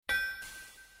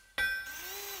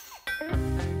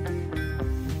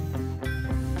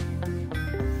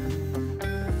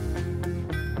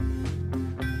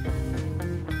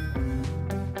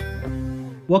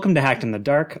Welcome to Hacked in the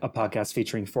Dark, a podcast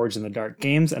featuring Forged in the Dark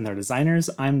games and their designers.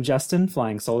 I'm Justin,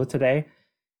 flying solo today,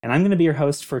 and I'm going to be your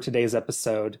host for today's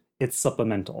episode. It's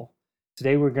supplemental.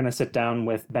 Today we're going to sit down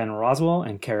with Ben Roswell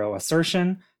and Caro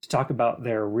Assertion to talk about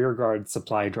their rearguard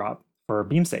supply drop for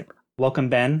Beam Saber. Welcome,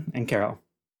 Ben and Caro.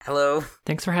 Hello.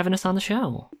 Thanks for having us on the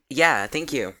show. Yeah,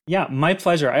 thank you. Yeah, my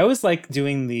pleasure. I always like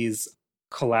doing these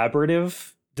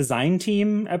collaborative design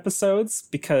team episodes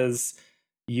because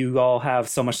you all have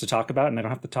so much to talk about and I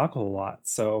don't have to talk a whole lot.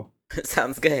 So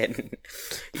Sounds good.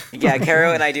 Yeah,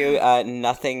 Caro and I do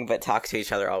nothing but talk to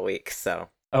each other all week, so.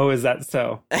 Oh, is that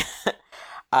so?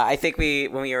 I think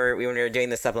when we were doing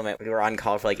the supplement, we were on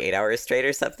call for like 8 hours straight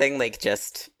or something, like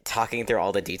just talking through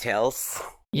all the details.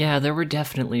 Yeah, there were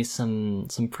definitely some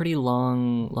pretty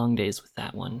long days with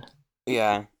that one.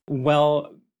 Yeah.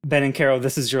 Well, Ben and Caro,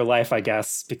 this is your life, I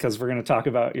guess, because we're going to talk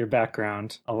about your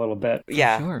background a little bit.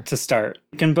 Yeah. Sure. To start,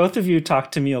 can both of you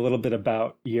talk to me a little bit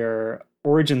about your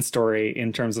origin story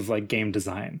in terms of like game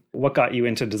design? What got you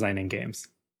into designing games?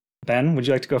 Ben, would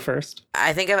you like to go first?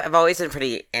 I think I've always been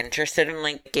pretty interested in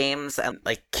like games. I'm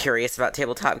like curious about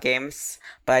tabletop games,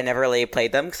 but I never really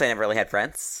played them because I never really had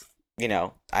friends. You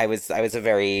know, I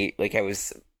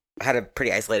had a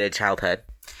pretty isolated childhood.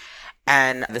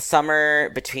 And the summer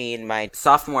between my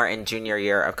sophomore and junior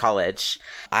year of college,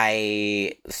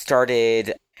 I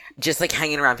started just like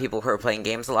hanging around people who were playing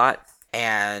games a lot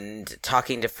and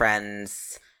talking to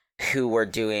friends who were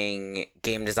doing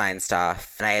game design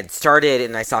stuff. And I had started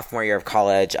in my sophomore year of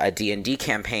college a D&D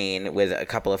campaign with a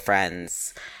couple of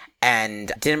friends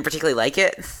and didn't particularly like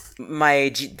it.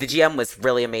 The GM was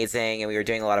really amazing and we were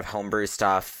doing a lot of homebrew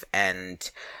stuff and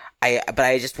I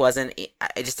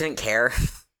just didn't care.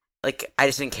 Like, I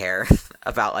just didn't care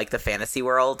about, like, the fantasy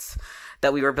worlds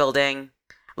that we were building.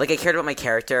 Like, I cared about my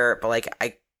character, but, like,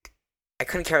 I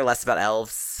couldn't care less about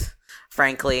elves,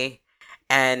 frankly.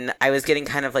 And I was getting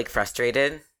kind of, like,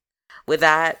 frustrated with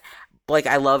that. Like,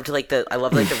 I loved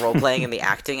the role-playing and the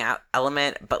acting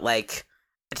element, but, like,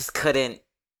 I just couldn't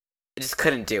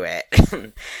do it.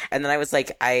 And then I was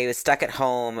stuck at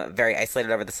home, very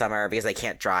isolated over the summer because I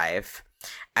can't drive.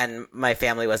 And my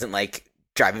family wasn't, like,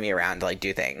 driving me around to like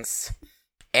do things.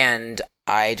 And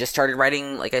I just started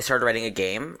writing a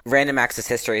game, Random Access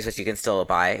Histories, which you can still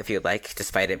buy if you'd like,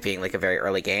 despite it being like a very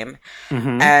early game.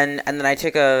 Mm-hmm. And then I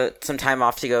took some time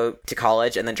off to go to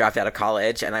college and then dropped out of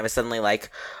college. And I was suddenly like,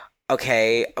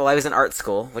 okay, well, I was in art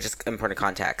school, which is important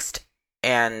context.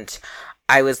 And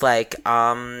I was like,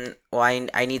 well,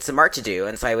 I need some art to do.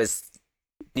 And so I was,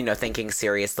 thinking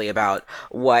seriously about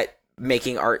what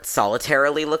making art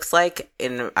solitarily looks like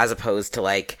as opposed to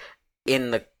like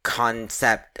in the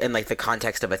concept in like the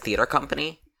context of a theater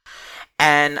company.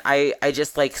 And I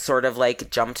just like sort of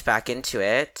like jumped back into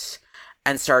it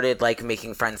and started like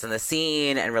making friends in the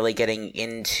scene and really getting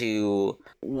into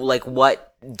like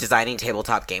what designing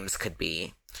tabletop games could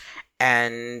be.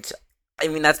 And I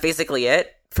mean, that's basically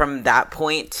it. From that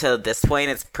point to this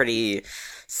point, it's pretty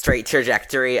straight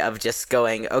trajectory of just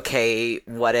going, okay,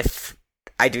 what if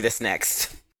I do this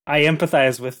next? I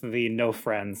empathize with the no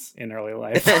friends in early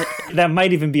life. That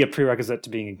might even be a prerequisite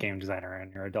to being a game designer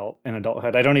in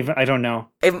adulthood. I don't know.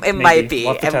 It might be.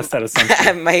 We'll have to test that assumption.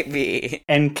 It might be.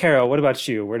 And Caro, what about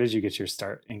you? Where did you get your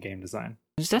start in game design?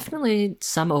 There's definitely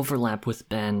some overlap with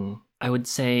Ben. I would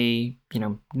say,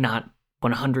 not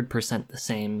 100% the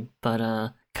same,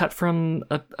 but cut from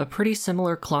a pretty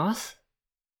similar cloth.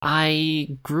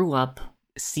 I grew up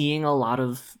seeing a lot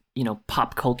of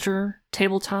pop culture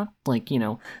tabletop, like,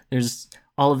 there's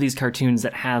all of these cartoons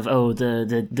that have,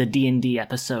 the D&D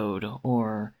episode,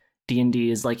 or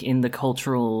D&D is like in the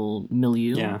cultural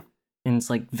milieu. Yeah. And it's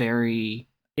like very,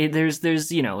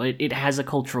 it has a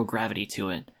cultural gravity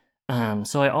to it.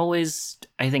 So I always,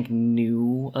 I think,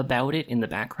 knew about it in the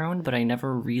background, but I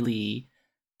never really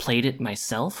played it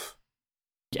myself.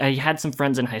 I had some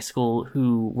friends in high school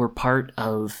who were part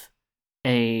of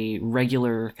a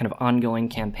regular kind of ongoing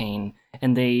campaign,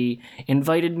 and they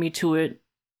invited me to it,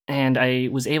 and I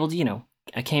was able to,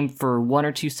 I came for 1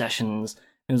 or 2 sessions,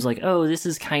 and was like, oh, this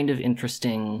is kind of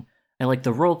interesting. I like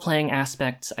the role-playing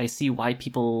aspects. I see why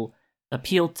people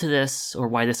appeal to this, or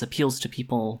why this appeals to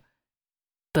people.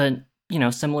 But,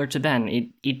 similar to Ben,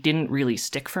 it didn't really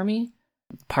stick for me.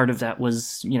 Part of that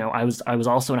was, I was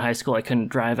also in high school. I couldn't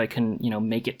drive. I couldn't,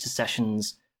 make it to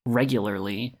sessions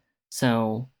regularly.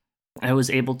 So I was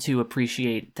able to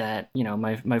appreciate that,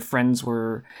 my friends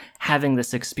were having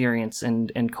this experience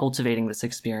and cultivating this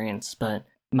experience, but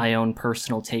my own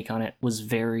personal take on it was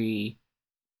very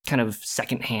kind of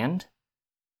secondhand,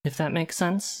 if that makes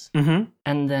sense. Mm-hmm.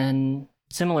 And then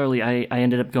similarly, I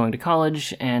ended up going to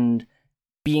college and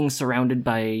being surrounded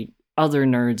by other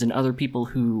nerds and other people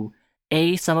who,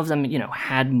 A, some of them,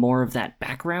 had more of that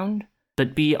background,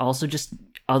 but B, also just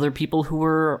other people who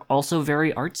were also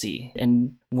very artsy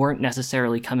and weren't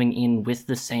necessarily coming in with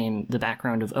the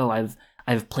background of,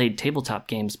 I've played tabletop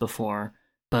games before,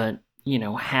 but,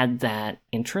 had that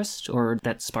interest or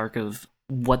that spark of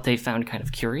what they found kind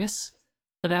of curious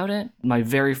about it. My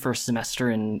very first semester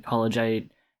in college, I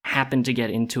happened to get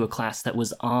into a class that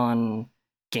was on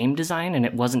game design, and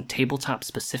it wasn't tabletop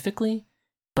specifically,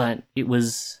 but it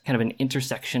was kind of an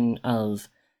intersection of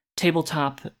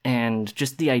tabletop and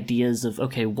just the ideas of,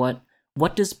 okay, what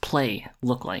does play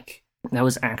look like? That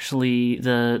was actually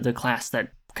the class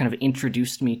that kind of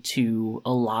introduced me to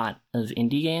a lot of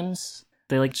indie games.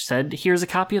 They said, here's a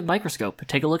copy of Microscope.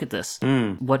 Take a look at this.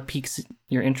 What piques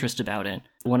your interest about it?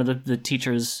 One of the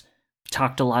teachers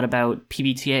talked a lot about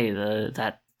PBTA,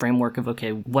 that framework of,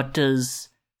 okay, what does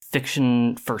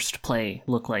fiction first play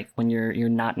look like when you're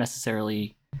not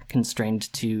necessarily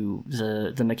constrained to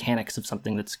the mechanics of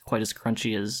something that's quite as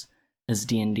crunchy as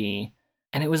D&D.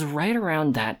 And it was right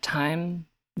around that time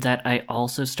that I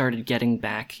also started getting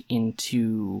back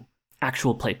into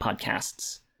actual play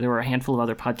podcasts. There were a handful of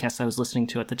other podcasts I was listening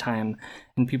to at the time,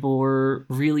 and people were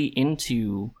really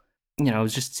into, I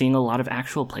was just seeing a lot of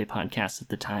actual play podcasts at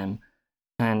the time.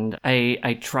 And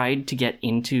I tried to get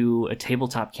into a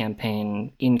tabletop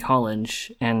campaign in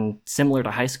college, and similar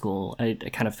to high school, I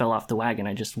kind of fell off the wagon.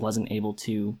 I just wasn't able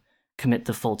to commit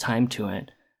the full time to it.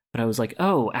 But I was like,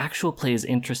 oh, actual play is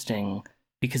interesting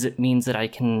because it means that I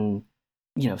can,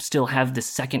 still have this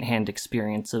secondhand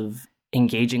experience of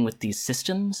engaging with these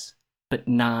systems, but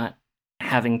not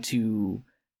having to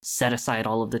set aside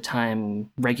all of the time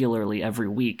regularly every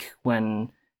week when,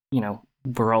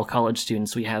 we're all college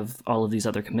students. We have all of these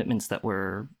other commitments that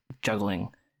we're juggling.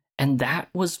 And that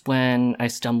was when I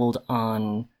stumbled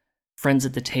on Friends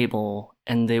at the Table,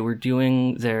 and they were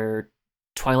doing their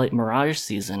Twilight Mirage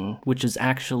season, which is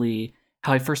actually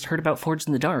how I first heard about Forged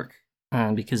in the Dark,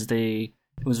 because it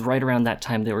was right around that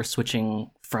time they were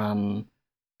switching from,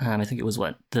 I think it was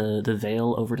the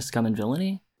Veil over to Scum and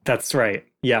Villainy? That's right.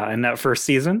 Yeah, in that first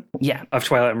season? Yeah. Of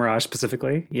Twilight Mirage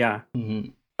specifically? Yeah. Mm-hmm.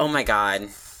 Oh my god.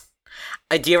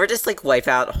 Do you ever just wipe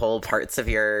out whole parts of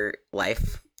your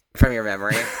life from your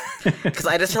memory? Because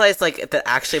I just realized that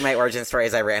actually my origin story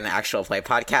is I ran an actual play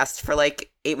podcast for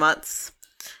 8 months,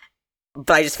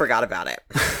 but I just forgot about it.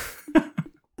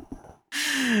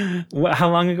 How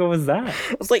long ago was that?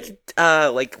 It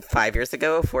was 5 years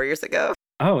ago, 4 years ago.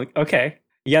 Oh, okay.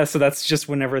 Yeah, so that's just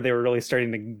whenever they were really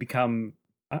starting to become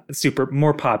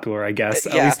more popular, I guess,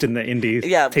 at least in the indie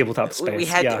tabletop space. We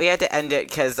had to end it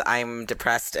because I'm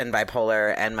depressed and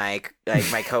bipolar, and my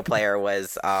co-player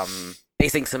was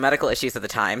facing some medical issues at the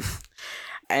time,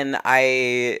 and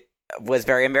I was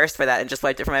very embarrassed by that and just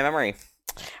wiped it from my memory.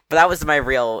 But that was my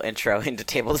real intro into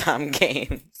tabletop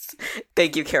games.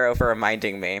 Thank you, Caro, for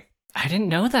reminding me. I didn't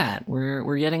know that.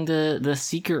 We're getting the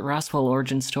secret Roswell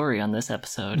origin story on this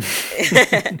episode.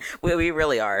 we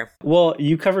really are. Well,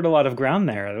 you covered a lot of ground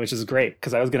there, which is great,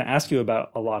 because I was going to ask you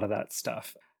about a lot of that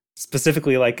stuff.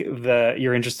 Specifically,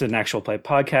 you're interested in actual play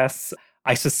podcasts.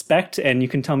 I suspect, and you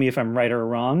can tell me if I'm right or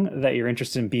wrong, that your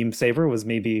interest in Beam Saber was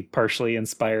maybe partially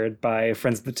inspired by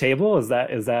Friends at the Table. Is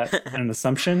that an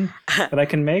assumption that I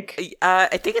can make?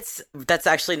 I think that's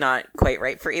actually not quite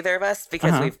right for either of us,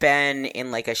 because we've been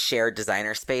in a shared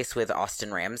designer space with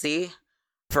Austin Ramsey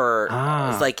for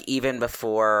even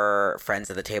before Friends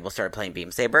at the Table started playing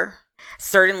Beam Saber.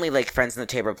 Certainly, Friends at the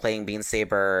Table playing Beam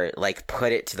Saber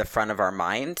put it to the front of our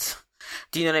mind.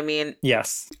 Do you know what I mean?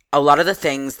 Yes. A lot of the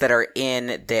things that are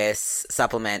in this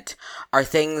supplement are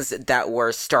things that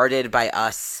were started by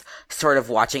us sort of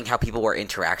watching how people were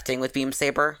interacting with Beam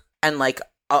Saber. And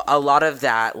a lot of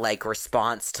that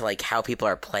response to how people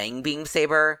are playing Beam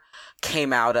Saber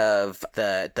came out of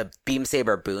the Beam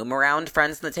Saber boom around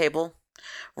Friends at the Table,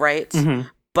 right? Mm-hmm.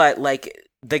 But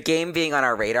the game being on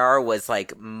our radar was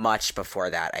much before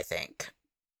that, I think.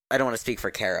 I don't want to speak for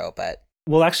Caro, but...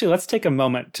 Well, actually, let's take a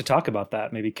moment to talk about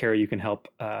that. Maybe, Caro, you can help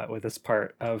with this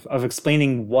part of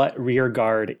explaining what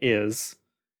Rearguard is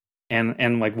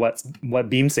and what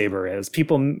Beam Saber is.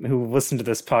 People who listen to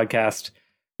this podcast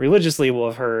religiously will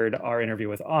have heard our interview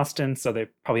with Austin, so they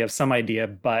probably have some idea,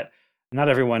 but not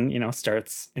everyone,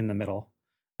 starts in the middle.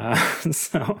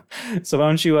 So why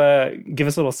don't you give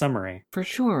us a little summary? For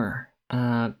sure.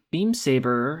 Beam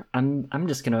Saber, I'm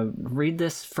just gonna read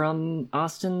this from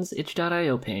Austin's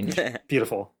itch.io page.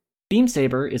 Beautiful. Beam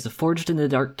Saber is a Forged in the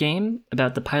Dark game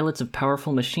about the pilots of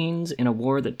powerful machines in a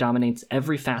war that dominates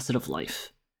every facet of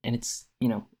life. And it's,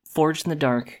 Forged in the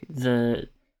Dark, the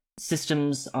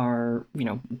systems are,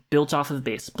 built off of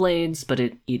base blades, but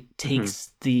it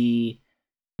takes the,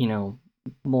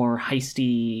 more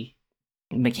heisty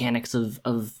mechanics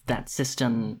of that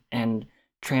system and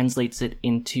translates it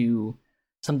into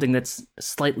something that's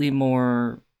slightly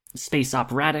more space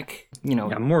operatic,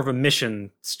 Yeah, more of a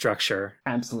mission structure.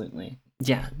 Absolutely.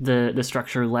 Yeah, the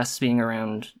structure less being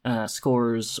around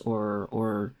scores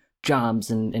or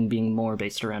jobs and being more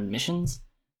based around missions,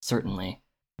 certainly.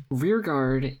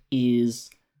 Rearguard is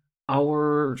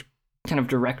our kind of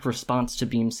direct response to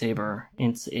Beam Saber.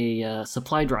 It's a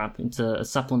supply drop. It's a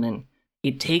supplement.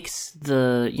 It takes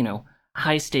the,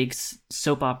 high stakes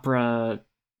soap opera,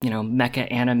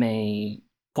 mecha anime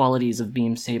qualities of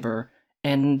Beam Saber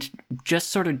and just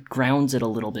sort of grounds it a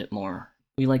little bit more.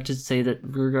 We like to say that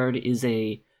Rearguard is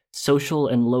a social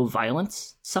and low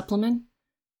violence supplement.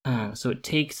 So it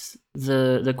takes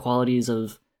the qualities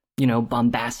of,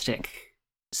 bombastic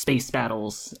space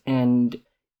battles and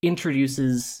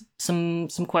introduces some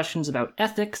questions about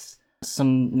ethics,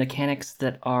 some mechanics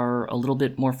that are a little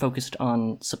bit more focused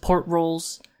on support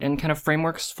roles and kind of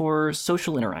frameworks for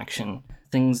social interaction.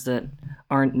 Things that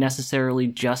aren't necessarily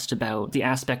just about the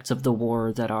aspects of the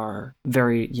war that are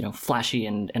very, flashy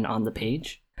and on the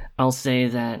page. I'll say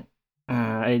that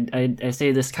I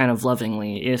say this kind of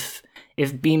lovingly. If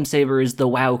Beam Saber is the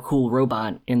wow cool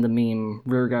robot in the meme,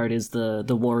 Rearguard is the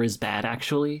war is bad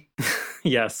actually.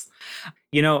 Yes.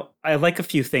 I like a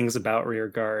few things about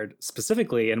Rearguard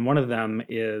specifically, and one of them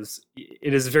is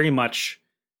it is very much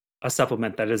a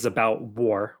supplement that is about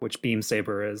war, which Beam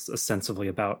Saber is ostensibly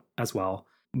about as well.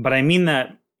 But I mean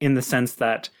that in the sense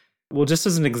that, well, just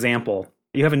as an example,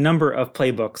 you have a number of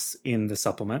playbooks in the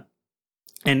supplement,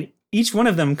 and each one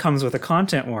of them comes with a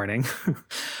content warning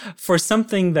for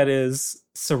something that is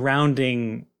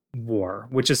surrounding war,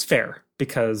 which is fair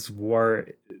because war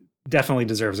definitely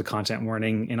deserves a content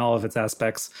warning in all of its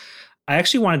aspects. I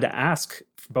actually wanted to ask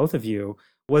for both of you,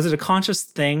 was it a conscious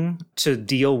thing to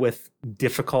deal with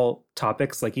difficult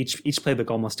topics? Like each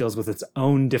playbook almost deals with its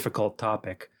own difficult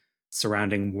topic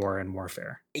surrounding war and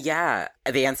warfare. Yeah,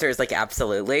 the answer is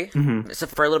absolutely. Mm-hmm. So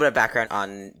for a little bit of background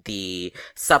on the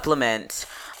supplement,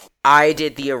 I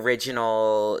did the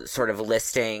original sort of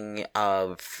listing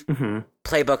of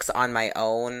playbooks on my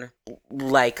own,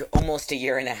 almost a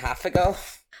year and a half ago,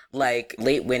 late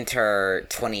winter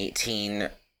 2018,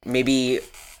 maybe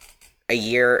a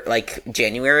year,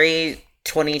 January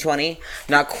 2020,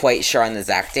 not quite sure on the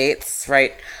exact dates,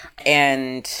 right?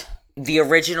 And the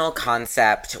original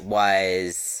concept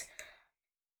was,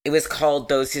 it was called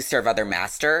Those Who Serve Other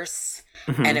Masters,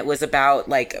 and it was about,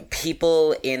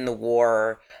 people in the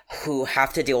war who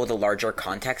have to deal with the larger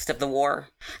context of the war.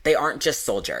 They aren't just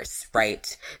soldiers,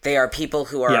 right? They are people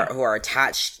who are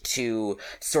attached to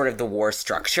sort of the war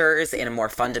structures in a more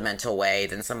fundamental way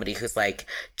than somebody whose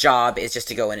job is just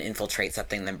to go and infiltrate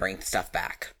something, then bring stuff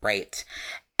back, right?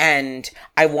 And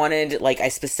I wanted, I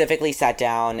specifically sat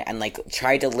down and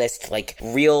tried to list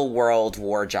real world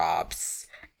war jobs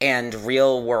and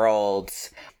real world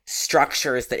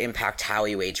structures that impact how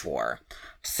you wage war.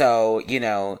 So,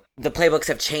 the playbooks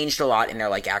have changed a lot in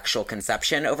their actual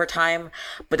conception over time,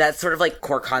 but that's sort of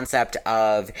core concept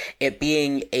of it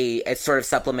being a sort of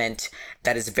supplement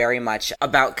that is very much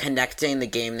about connecting the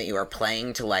game that you are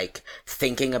playing to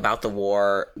thinking about the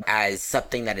war as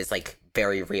something that is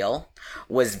very real,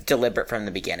 was deliberate from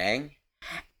the beginning.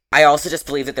 I also just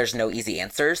believe that there's no easy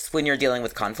answers when you're dealing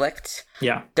with conflict.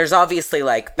 Yeah. There's obviously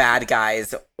bad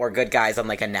guys or good guys on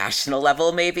a national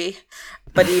level maybe,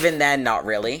 but even then not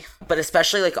really. But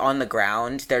especially on the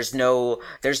ground, there's no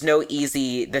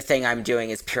easy, the thing I'm doing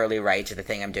is purely right or the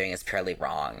thing I'm doing is purely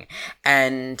wrong.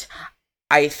 And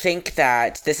I think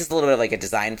that this is a little bit of a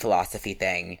design philosophy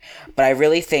thing, but I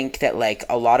really think that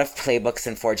a lot of playbooks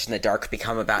in Forged in the Dark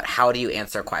become about how do you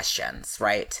answer questions,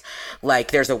 right?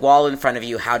 There's a wall in front of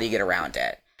you, how do you get around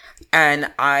it? And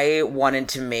I wanted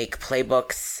to make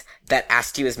playbooks that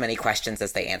asked you as many questions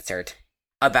as they answered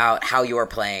about how you are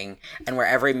playing, and where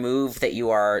every move that you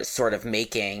are sort of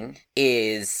making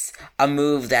is a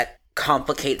move that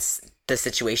complicates the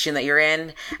situation that you're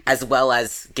in, as well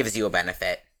as gives you a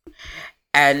benefit.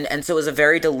 And so it was a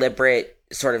very deliberate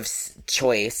sort of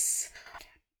choice.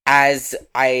 As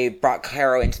I brought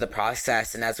Caro into the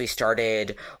process and as we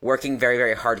started working very,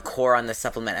 very hardcore on the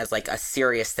supplement as a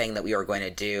serious thing that we were going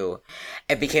to do,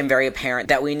 it became very apparent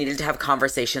that we needed to have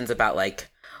conversations about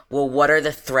well, what are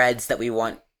the threads that we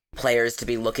want players to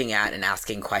be looking at and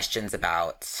asking questions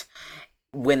about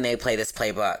when they play this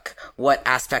playbook? What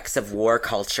aspects of war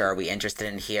culture are we interested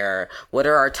in here? What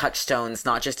are our touchstones,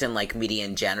 not just in media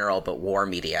in general, but war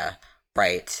media,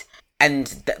 right?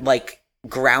 And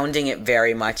grounding it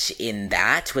very much in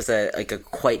that was a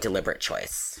quite deliberate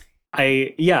choice.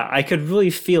 I could really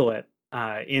feel it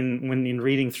in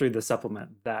reading through the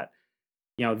supplement that,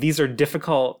 you know, these are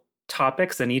difficult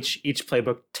topics, and each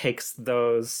playbook takes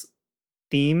those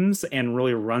themes and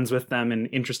really runs with them in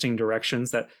interesting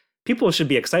directions that people should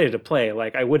be excited to play.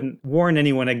 Like, I wouldn't warn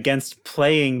anyone against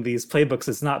playing these playbooks.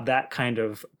 It's not that kind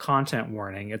of content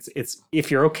warning. It's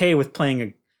if you're okay with playing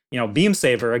a, you know, Beam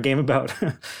Saber, a game about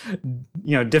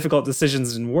you know, difficult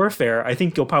decisions in warfare, I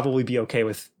think you'll probably be okay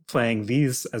with playing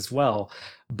these as well.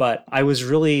 But I was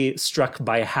really struck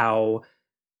by how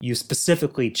you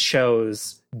specifically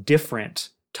chose different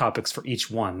topics for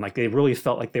each one. Like, they really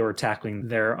felt like they were tackling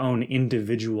their own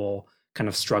individual kind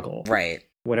of struggle. Right.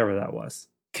 Whatever that was.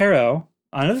 Caro,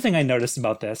 another thing I noticed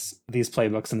about these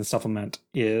playbooks in the supplement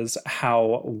is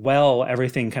how well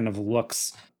everything kind of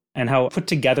looks and how put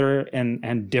together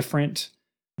and different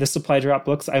the supply drop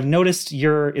looks. I've noticed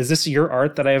is this your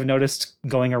art that I have noticed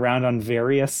going around on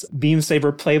various Beam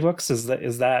Saber playbooks?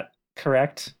 Is that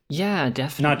correct? Yeah,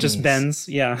 definitely. Not just Ben's,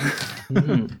 yeah.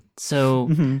 Mm-hmm.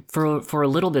 So for a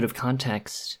little bit of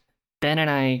context, Ben and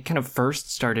I kind of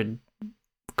first started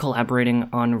collaborating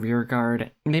on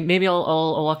Rearguard. Maybe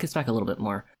I'll walk us back a little bit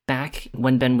more. Back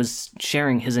when Ben was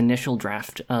sharing his initial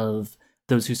draft of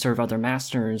Those Who Serve Other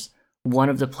Masters, one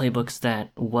of the playbooks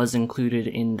that was included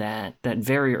in that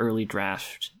very early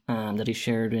draft that he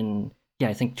shared in,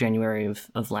 I think January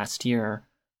of last year,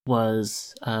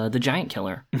 was The Giant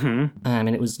Killer. Mm-hmm. And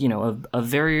it was, you know, a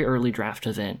very early draft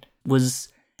of it. Was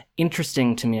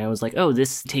interesting to me. I was like, oh,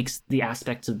 this takes the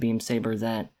aspects of Beam Saber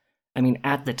that, I mean,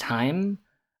 at the time,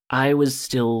 I was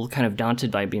still kind of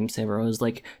daunted by Beam Saber. I was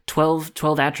like,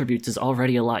 12 attributes is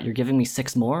already a lot. You're giving me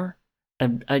 6 more?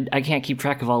 I can't keep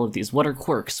track of all of these. What are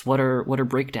quirks? What are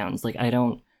breakdowns? Like, I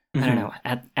don't know.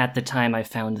 At the time, I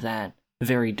found that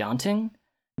very daunting.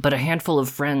 But a handful of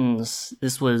friends,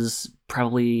 this was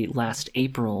probably last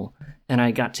April, and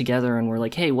I got together and we're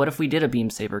like, hey, what if we did a Beam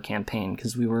Saber campaign?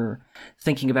 Because we were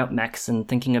thinking about mechs and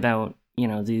thinking about, you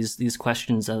know, these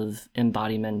questions of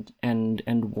embodiment and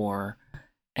war.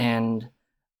 And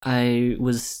I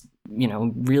was, you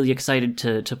know, really excited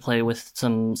to play with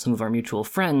some of our mutual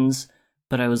friends,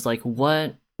 but I was like,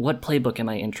 what playbook am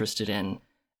I interested in?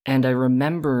 And I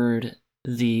remembered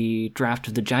the draft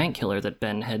of The Giant Killer that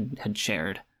Ben had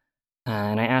shared.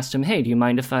 And I asked him, hey, do you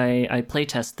mind if I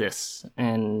playtest this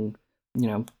and, you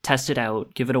know, test it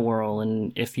out, give it a whirl,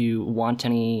 and if you want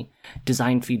any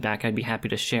design feedback, I'd be happy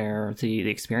to share the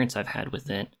experience I've had with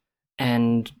it.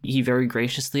 And he very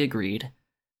graciously agreed.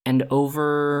 And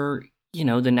over, you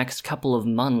know, the next couple of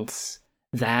months,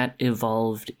 that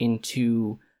evolved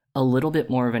into a little bit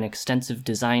more of an extensive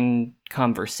design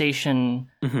conversation,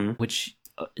 which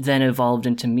then evolved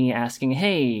into me asking,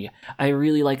 hey, I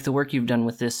really like the work you've done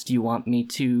with this. Do you want me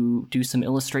to do some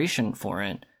illustration for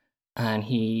it? And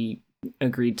he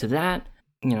agreed to that.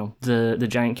 You know, the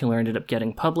Giant Killer ended up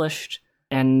getting published.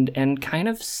 And kind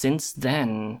of since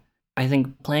then, I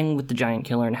think playing with the Giant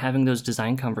Killer and having those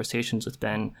design conversations with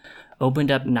Ben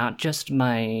opened up not just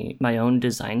my own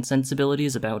design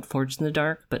sensibilities about Forged in the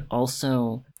Dark, but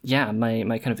also,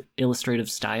 my kind of illustrative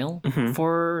style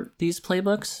for these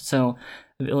playbooks. So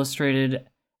I've illustrated,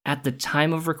 at the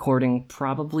time of recording,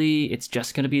 probably it's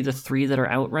just going to be the 3 that are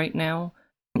out right now.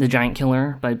 The Giant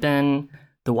Killer by Ben,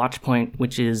 The Watchpoint,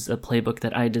 which is a playbook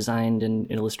that I designed and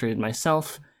illustrated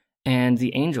myself, and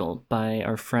The Angel by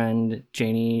our friend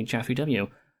Janie Jaffe W.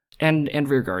 And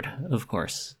Rearguard, of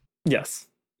course. Yes.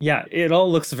 Yeah, it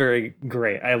all looks very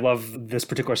great. I love this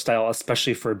particular style,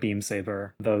 especially for Beam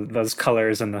Saber. Those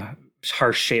colors and the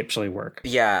harsh shapes really work.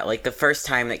 Yeah, like the first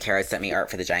time that Kara sent me art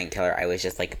for the Giant Killer, I was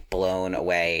just like blown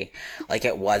away. Like,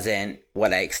 it wasn't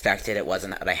what I expected. It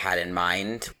wasn't what I had in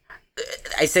mind.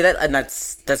 I say that, and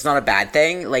that's not a bad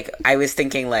thing. Like, I was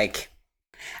thinking, like,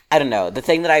 I don't know. The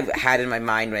thing that I had in my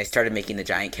mind when I started making the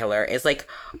Giant Killer is like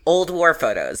old war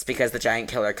photos, because the Giant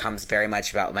Killer comes very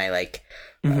much about my like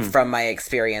from my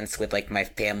experience with like my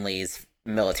family's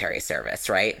military service,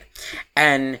 right?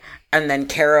 And then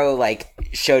Caro like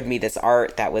showed me this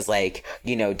art that was like,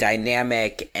 you know,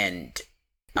 dynamic and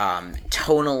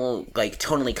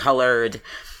tonally colored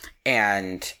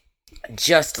and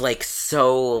just like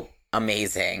so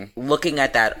amazing. Looking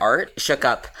at that art shook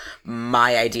up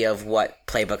my idea of what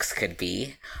playbooks could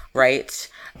be, right?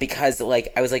 Because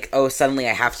like I was like, oh, suddenly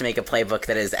I have to make a playbook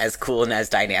that is as cool and as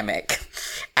dynamic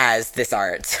as this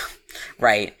art,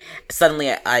 right?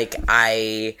 Suddenly like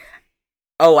I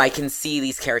can see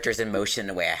these characters in motion in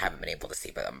a way I haven't been able to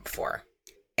see them before.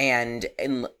 And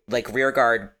in like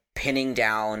Rearguard pinning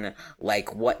down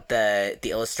like what the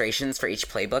illustrations for each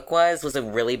playbook was a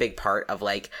really big part of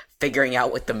like figuring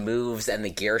out what the moves and the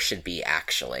gear should be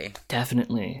actually.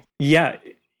 Definitely. Yeah.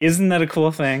 Isn't that a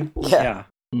cool thing? Yeah.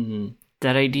 Mm-hmm.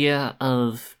 That idea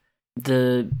of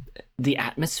the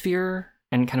atmosphere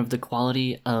and kind of the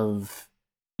quality of,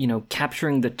 you know,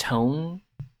 capturing the tone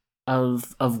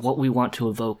of what we want to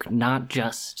evoke, not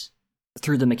just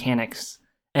through the mechanics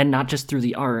and not just through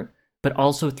the art, but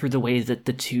also through the way that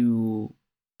the two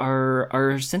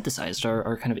are synthesized,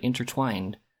 are kind of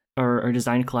intertwined. Our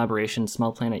design collaboration,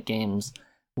 Small Planet Games,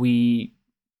 we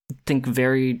think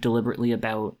very deliberately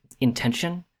about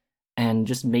intention and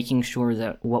just making sure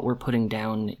that what we're putting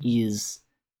down is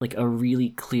like a really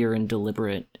clear and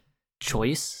deliberate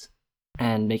choice,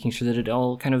 and making sure that it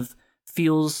all kind of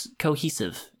feels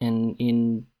cohesive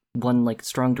in one like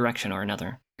strong direction or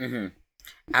another. Mm-hmm.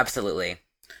 Absolutely.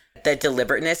 The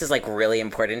deliberateness is like really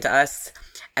important to us.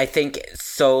 I think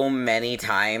so many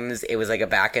times it was like a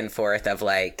back and forth of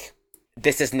like,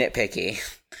 this is nitpicky.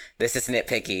 This is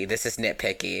nitpicky. This is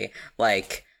nitpicky.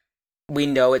 Like, we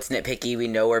know it's nitpicky. We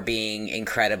know we're being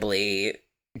incredibly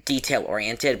detail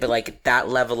oriented, but like that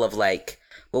level of like,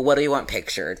 well, what do you want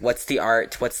pictured? What's the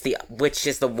art? Which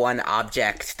is the one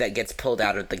object that gets pulled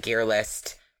out of the gear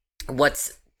list?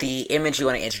 What's the image you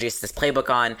want to introduce this playbook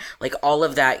on? Like all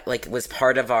of that, like was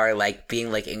part of our like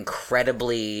being like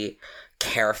incredibly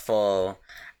careful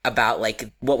about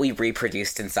like what we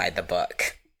reproduced inside the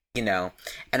book, you know?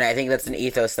 And I think that's an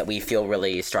ethos that we feel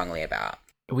really strongly about.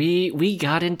 We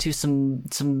got into some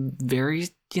very,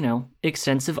 you know,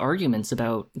 extensive arguments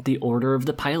about the order of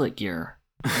the pilot gear,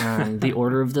 the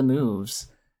order of the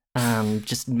moves,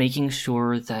 just making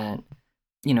sure that,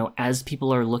 you know, as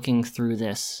people are looking through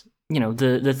this, you know,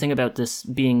 the thing about this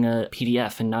being a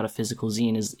PDF and not a physical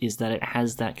zine is that it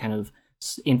has that kind of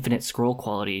infinite scroll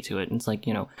quality to it. And it's like,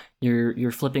 you know,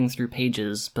 you're flipping through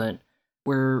pages, but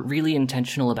we're really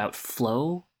intentional about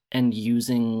flow and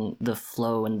using the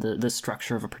flow and the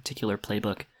structure of a particular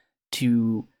playbook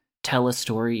to tell a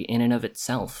story in and of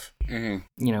itself. Mm-hmm.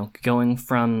 You know, going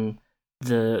from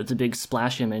the big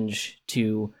splash image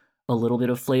to a little bit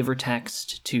of flavor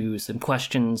text to some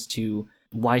questions to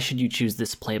why should you choose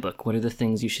this playbook? What are the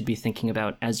things you should be thinking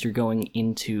about as you're going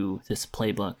into this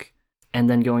playbook? And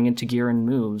then going into gear and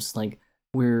moves, like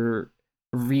we're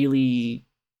really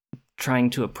trying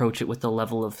to approach it with a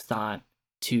level of thought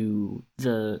to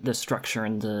the structure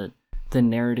and the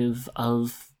narrative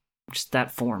of just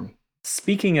that form.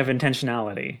 Speaking of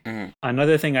intentionality,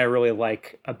 another thing I really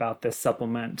like about this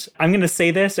supplement, I'm going to say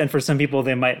this, and for some people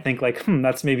they might think like,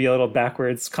 that's maybe a little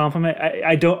backwards compliment.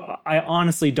 I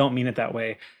honestly don't mean it that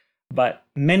way. But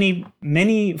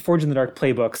many Forge in the Dark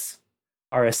playbooks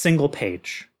are a single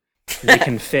page. They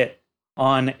can fit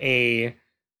on a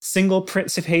single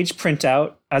page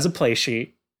printout as a play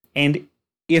sheet. And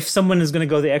if someone is going to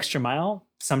go the extra mile,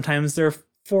 sometimes there are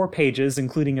 4 pages,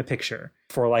 including a picture,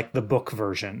 for like the book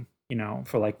version, you know,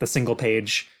 for like the single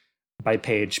page by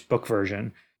page book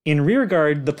version. In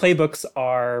Rearguard, the playbooks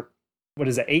are,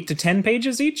 8 to 10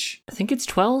 pages each? I think it's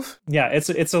 12. Yeah,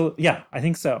 I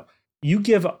think so. You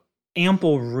give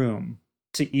ample room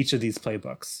to each of these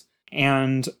playbooks,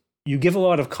 and you give a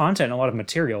lot of content, a lot of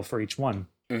material for each one.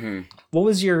 Mm-hmm. What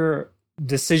was your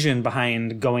decision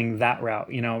behind going that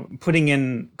route? You know, putting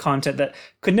in content that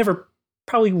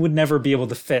probably would never be able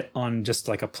to fit on just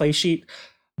like a play sheet,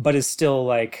 but is still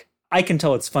like, I can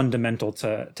tell it's fundamental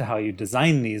to how you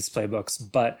design these playbooks.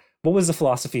 But what was the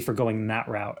philosophy for going that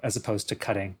route as opposed to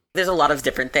cutting? There's a lot of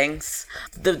different things.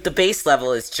 The base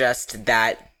level is just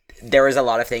that there was a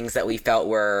lot of things that we felt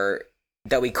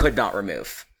that we could not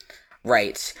remove.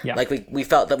 Right. Yeah. Like we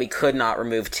felt that we could not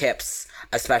remove tips,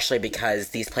 especially because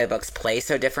these playbooks play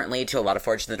so differently to a lot of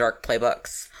Forge in the Dark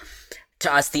playbooks.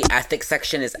 To us, the ethics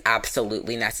section is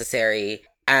absolutely necessary.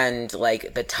 And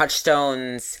like the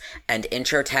touchstones and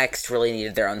intro text really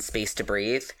needed their own space to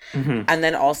breathe. Mm-hmm. And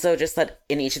then also just that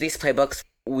in each of these playbooks,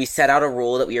 we set out a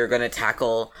rule that we were going to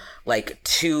tackle like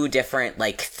 2 different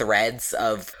like threads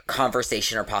of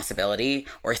conversation or possibility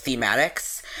or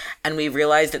thematics. And we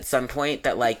realized at some point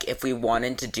that like if we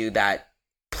wanted to do that,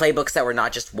 playbooks that were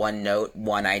not just one note,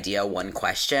 one idea, one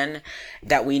question,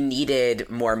 that we needed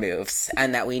more moves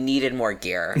and that we needed more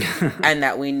gear and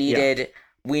that we needed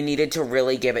to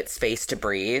really give it space to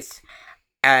breathe.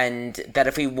 And that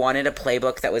if we wanted a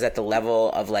playbook that was at the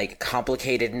level of like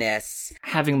complicatedness,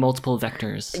 having multiple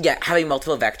vectors,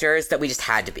 that we just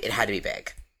had to be, it had to be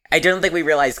big. I don't think we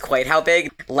realized quite how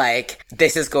big. Like,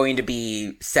 this is going to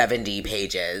be 70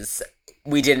 pages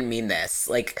we didn't mean this.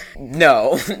 Like,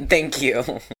 no, thank you.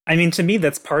 I mean, to me,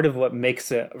 that's part of what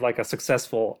makes it like a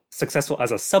successful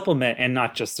as a supplement and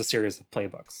not just a series of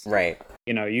playbooks. Right.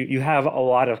 You know, you have a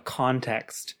lot of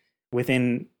context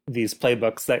within these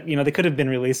playbooks that, you know, they could have been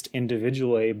released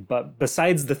individually, but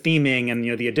besides the theming and,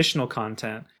 you know, the additional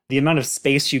content, the amount of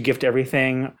space you give to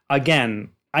everything, again,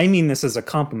 I mean this as a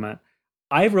compliment.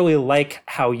 I really like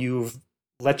how you've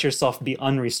let yourself be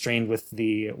unrestrained with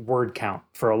the word count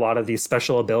for a lot of these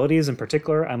special abilities. In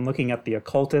particular, I'm looking at the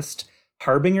occultist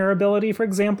harbinger ability, for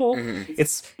example. Mm-hmm.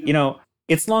 It's, you know,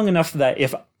 it's long enough that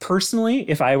if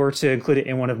I were to include it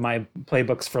in one of my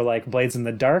playbooks for like Blades in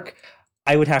the Dark,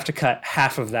 I would have to cut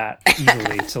half of that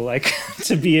easily to like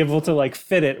to be able to like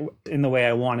fit it in the way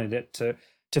I wanted it to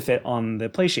fit on the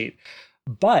play sheet.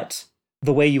 But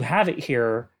the way you have it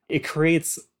here, it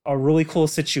creates a really cool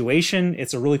situation.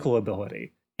 It's a really cool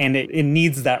ability, and it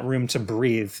needs that room to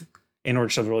breathe in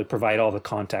order to really provide all the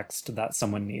context that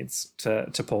someone needs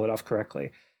to pull it off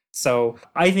correctly. So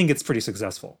I think it's pretty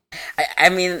successful. I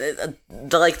mean,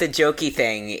 the jokey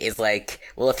thing is like,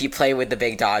 well, if you play with the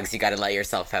big dogs, you got to let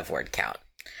yourself have word count,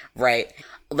 right?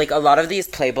 Like a lot of these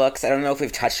playbooks, I don't know if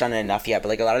we've touched on it enough yet, but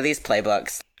like a lot of these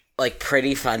playbooks, like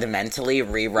pretty fundamentally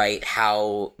rewrite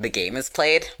how the game is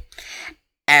played.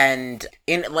 And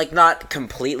in like not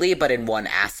completely, but in one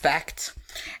aspect.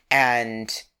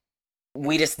 And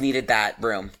we just needed that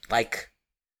room. Like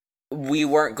we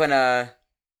weren't gonna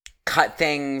cut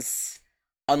things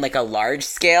on like a large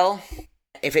scale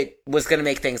if it was gonna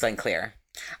make things unclear.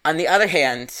 On the other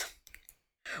hand,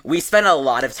 we spent a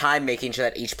lot of time making sure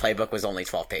that each playbook was only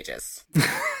 12 pages.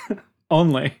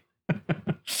 Only.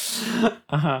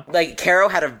 Like Caro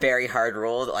had a very hard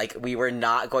rule. Like we were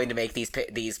not going to make these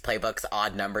playbooks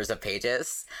odd numbers of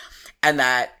pages, and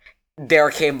that there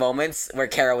came moments where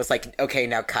Caro was like, "Okay,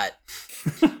 now cut."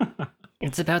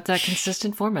 It's about that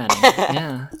consistent formatting.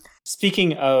 Yeah.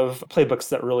 Speaking of playbooks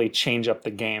that really change up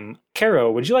the game,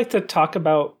 Caro, would you like to talk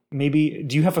about maybe,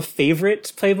 do you have a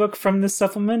favorite playbook from this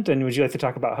supplement? And would you like to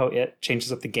talk about how it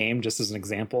changes up the game, just as an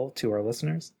example to our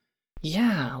listeners?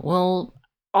 Yeah, well,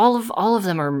 all of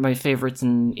them are my favorites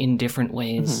in different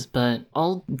ways, but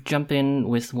I'll jump in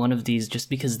with one of these just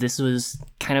because this was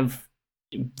kind of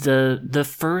the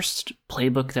first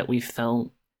playbook that we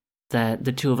felt that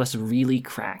the two of us really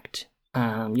cracked.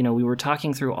 We were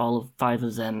talking through all of 5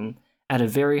 of them at a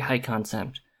very high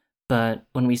concept, but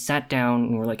when we sat down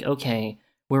and we're like, okay,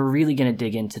 we're really going to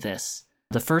dig into this.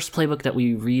 The first playbook that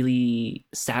we really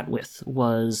sat with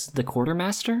was the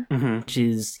Quartermaster, which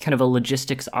is kind of a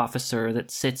logistics officer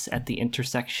that sits at the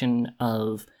intersection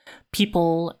of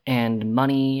people and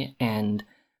money and,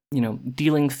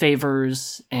 dealing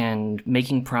favors and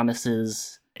making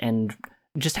promises and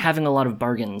just having a lot of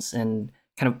bargains and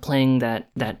kind of playing that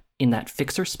in that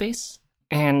fixer space.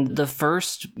 And the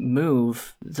first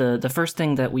move, the first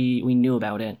thing that we knew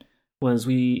about it was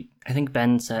I think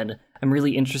Ben said, I'm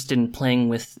really interested in playing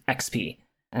with XP.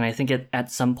 And I think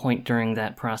at some point during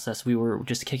that process, we were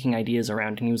just kicking ideas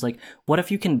around, and he was like, what if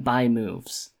you can buy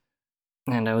moves?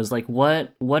 And I was like,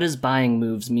 what does buying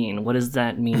moves mean? What does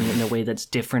that mean in a way that's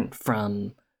different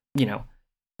from,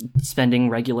 spending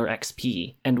regular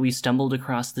XP? And we stumbled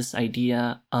across this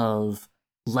idea of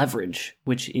leverage,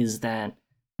 which is that,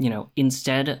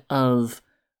 instead of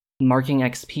marking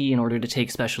XP in order to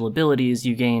take special abilities,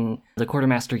 the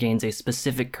Quartermaster gains a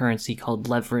specific currency called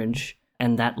leverage,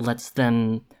 and that lets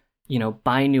them,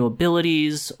 buy new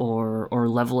abilities or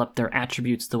level up their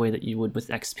attributes the way that you would with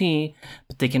XP,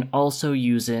 but they can also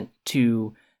use it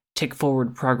to tick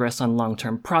forward progress on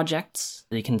long-term projects.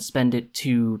 They can spend it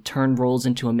to turn rolls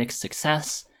into a mixed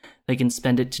success. They can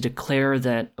spend it to declare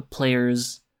that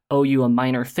players owe you a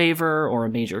minor favor or a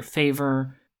major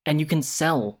favor. And you can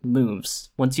sell moves.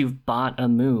 Once you've bought a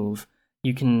move,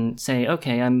 you can say,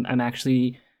 okay, I'm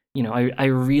actually, I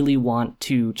really want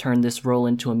to turn this roll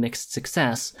into a mixed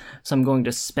success, so I'm going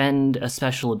to spend a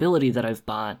special ability that I've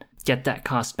bought, get that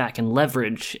cost back in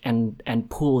leverage, and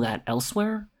pool that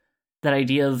elsewhere. That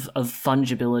idea of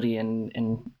fungibility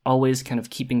and always kind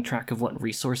of keeping track of what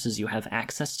resources you have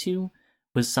access to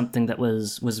was something that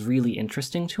was really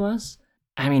interesting to us.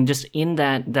 I mean, just in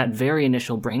that very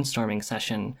initial brainstorming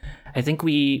session, I think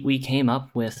we came up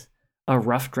with a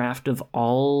rough draft of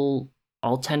all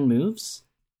 10 moves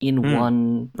in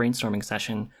one brainstorming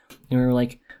session. And we were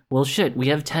like, well, shit, we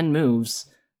have 10 moves.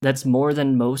 That's more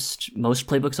than most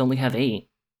playbooks only have 8.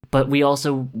 But we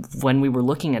also, when we were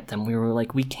looking at them, we were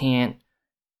like, we can't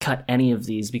cut any of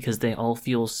these because they all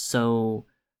feel so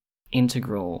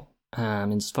integral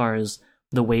as far as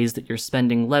the ways that you're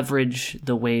spending leverage,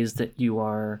 the ways that you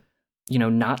are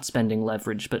not spending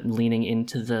leverage, but leaning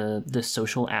into the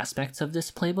social aspects of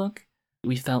this playbook.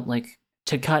 We felt like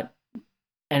to cut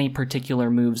any particular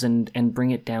moves and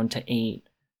bring it down to 8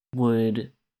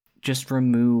 would just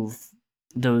remove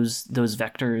those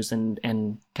vectors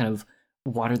and kind of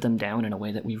water them down in a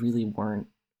way that we really weren't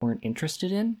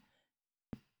interested in.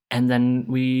 And then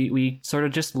we sort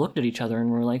of just looked at each other and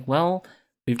were like, well,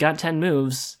 we've got 10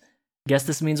 moves. Guess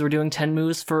this means we're doing 10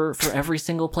 moves for every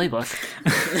single playbook.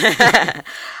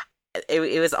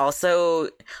 It was also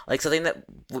like something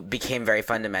that became very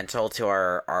fundamental to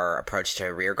our approach to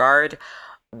Rearguard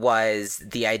was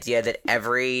the idea that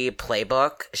every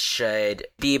playbook should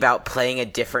be about playing a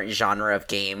different genre of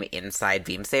game inside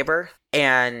Beam Saber.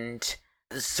 And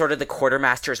sort of the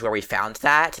Quartermaster is where we found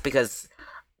that, because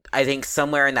I think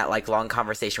somewhere in that like long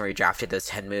conversation where we drafted those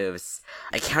 10 moves,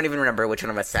 I can't even remember which one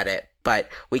of us said it, but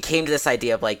we came to this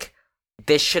idea of like,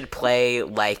 this should play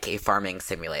like a farming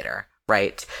simulator,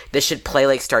 right? This should play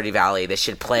like Stardew Valley. This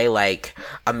should play like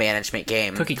a management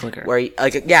game. Cookie clicker. Where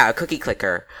a cookie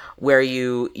clicker where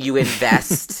you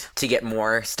invest to get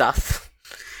more stuff,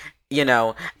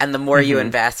 and the more you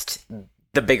invest,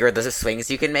 the bigger the swings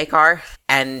you can make are,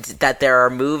 and that there are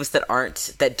moves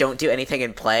that don't do anything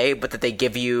in play, but that they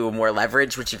give you more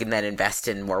leverage, which you can then invest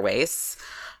in more ways.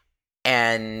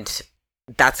 And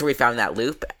that's where we found that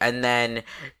loop. And then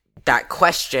that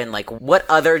question, like, what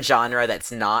other genre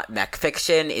that's not mech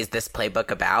fiction is this playbook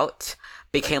about,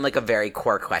 became like a very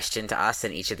core question to us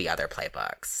in each of the other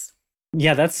playbooks.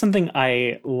 Yeah, that's something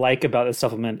I like about the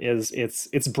supplement is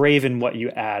it's brave in what you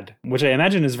add, which I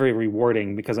imagine is very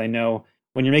rewarding, because I know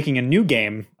when you're making a new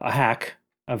game, a hack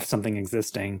of something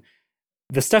existing,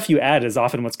 the stuff you add is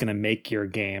often what's going to make your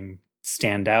game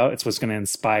stand out. It's what's going to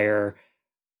inspire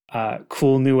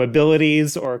cool new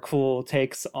abilities or cool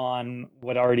takes on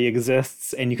what already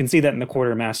exists. And you can see that in the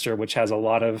Quartermaster, which has a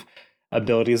lot of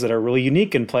abilities that are really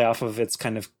unique and play off of its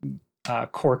kind of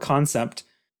core concept.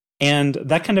 And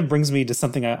that kind of brings me to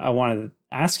something I wanted to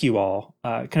ask you all,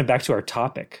 kind of back to our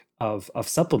topic of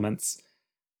supplements.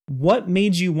 What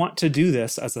made you want to do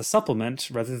this as a supplement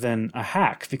rather than a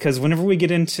hack? Because whenever we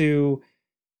get into,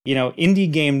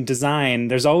 indie game design,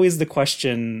 there's always the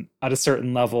question at a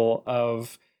certain level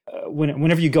of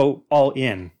whenever you go all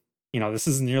in, this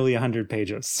is nearly 100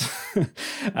 pages.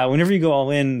 Whenever you go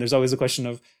all in, there's always a question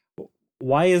of,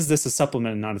 why is this a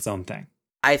supplement and not its own thing?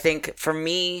 I think for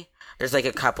me, there's like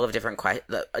a couple of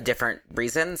different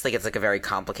reasons. Like, it's like a very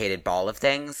complicated ball of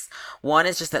things. One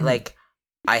is just that like,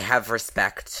 I have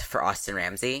respect for Austin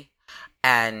Ramsey,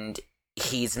 and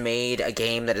he's made a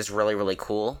game that is really, really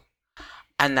cool,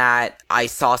 and that I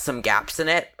saw some gaps in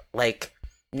it, like,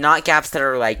 not gaps that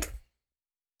are, like,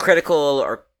 critical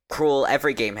or cruel.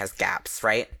 Every game has gaps,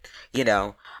 right?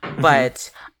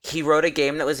 But he wrote a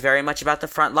game that was very much about the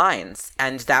front lines,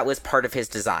 and that was part of his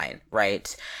design,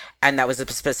 right? And that was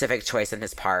a specific choice on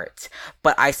his part.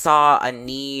 But I saw a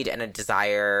need and a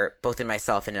desire, both in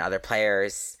myself and in other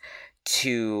players,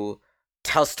 to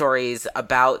tell stories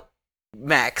about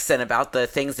mechs and about the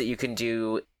things that you can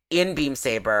do in Beam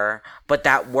Saber, but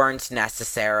that weren't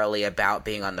necessarily about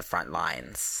being on the front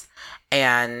lines.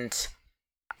 And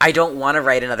I don't want to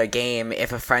write another game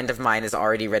if a friend of mine has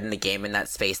already written a game in that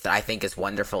space that I think is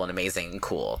wonderful and amazing and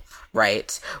cool,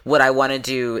 right? What I want to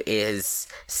do is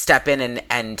step in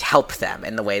and help them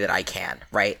in the way that I can,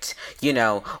 right?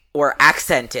 Or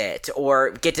accent it,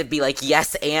 or get to be like,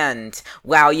 yes, and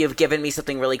wow, you've given me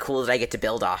something really cool that I get to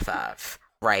build off of,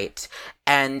 right?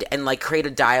 And like create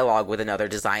a dialogue with another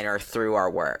designer through our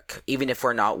work, even if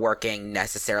we're not working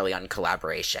necessarily on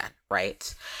collaboration,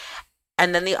 right?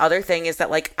 And then the other thing is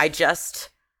that, like, I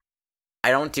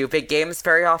don't do big games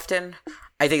very often.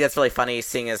 I think that's really funny,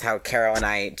 seeing as how Carol and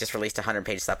I just released a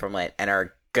 100-page supplement and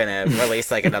are gonna release,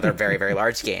 like, another very, very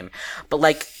large game. But,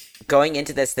 like, going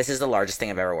into this is the largest thing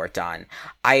I've ever worked on.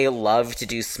 I love to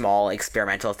do small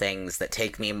experimental things that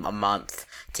take me a month,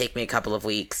 take me a couple of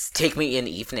weeks, take me an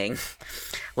evening.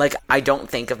 Like, I don't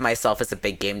think of myself as a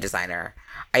big game designer.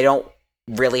 I don't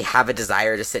really have a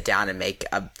desire to sit down and make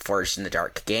a Forged in the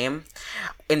Dark game.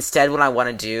 Instead, what I want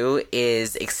to do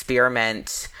is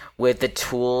experiment with the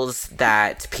tools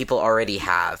that people already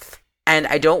have. And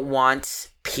I don't want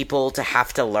people to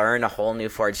have to learn a whole new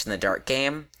Forged in the Dark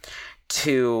game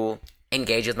to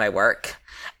engage with my work.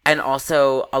 And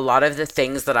also, a lot of the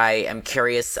things that I am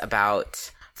curious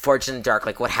about Forged in the Dark,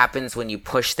 like what happens when you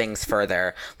push things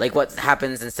further, like what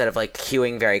happens instead of like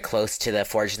queuing very close to the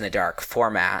Forged in the Dark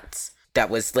format that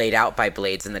was laid out by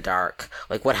Blades in the Dark.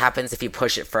 Like, what happens if you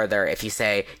push it further, if you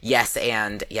say, yes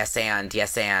and, yes and,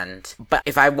 yes and. But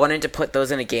if I wanted to put those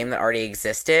in a game that already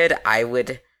existed, I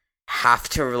would have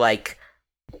to, like,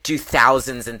 do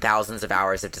thousands and thousands of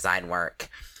hours of design work.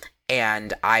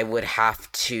 And I would have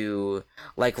to,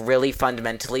 like, really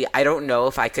fundamentally, I don't know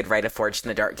if I could write a Forged in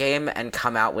the Dark game and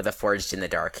come out with a Forged in the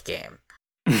Dark game.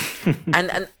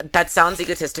 and that sounds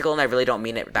egotistical, and I really don't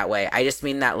mean it that way. I just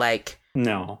mean that, like,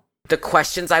 no. The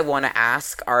questions I want to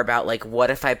ask are about, like,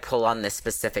 what if I pull on this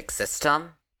specific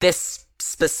system? This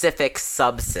specific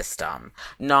subsystem,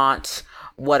 not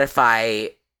what if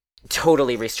I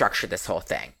totally restructure this whole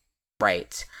thing,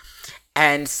 right?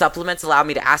 And supplements allow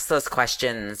me to ask those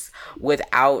questions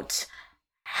without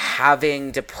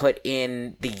having to put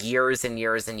in the years and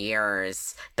years and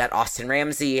years that Austin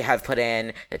Ramsey have put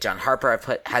in, that John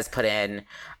Harper has put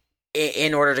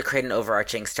in order to create an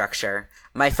overarching structure.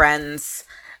 My friends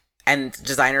and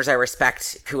designers I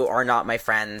respect who are not my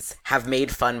friends have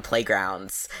made fun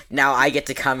playgrounds. Now I get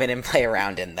to come in and play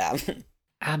around in them.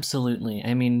 Absolutely.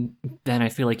 I mean, Ben, I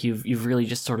feel like you've really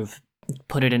just sort of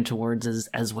put it into words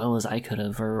as well as I could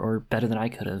have, or better than I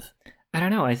could have. I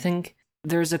don't know. I think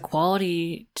there's a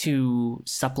quality to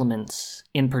supplements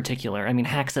in particular. I mean,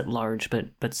 hacks at large,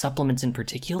 but supplements in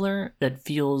particular that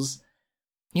feels,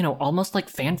 almost like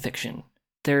fan fiction.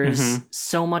 There's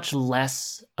so much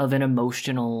less of an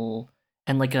emotional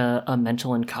and like a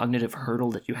mental and cognitive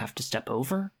hurdle that you have to step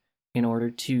over in order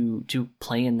to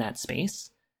play in that space.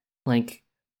 Like,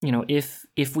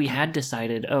 if we had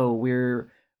decided, oh, we're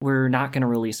not going to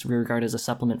release Rearguard as a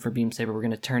supplement for Beam Saber, we're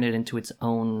going to turn it into its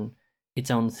own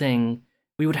thing,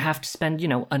 we would have to spend,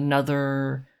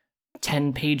 another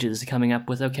 10 pages coming up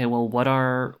with, okay, well, what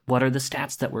are the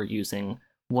stats that we're using?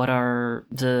 What are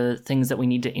the things that we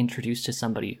need to introduce to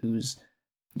somebody who's,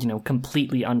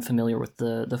 completely unfamiliar with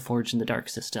the Forged in the Dark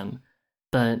system?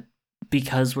 But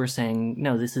because we're saying,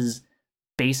 no, this is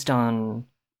based on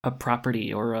a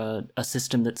property or a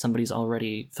system that somebody's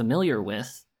already familiar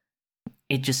with,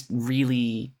 it just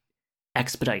really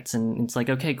expedites, and it's like,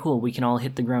 okay, cool, we can all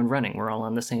hit the ground running. We're all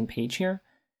on the same page here.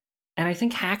 And I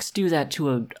think hacks do that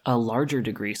to a larger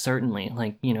degree, certainly.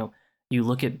 Like, you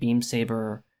look at Beam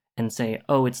Saber and say,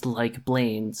 oh, it's like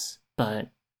Blades, but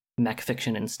mech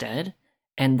fiction instead.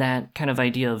 And that kind of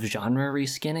idea of genre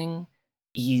reskinning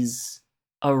is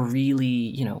a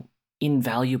really,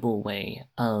 invaluable way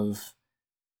of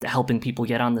helping people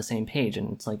get on the same page.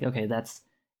 And it's like, okay,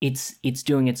 it's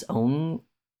doing its own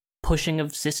pushing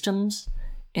of systems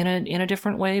in a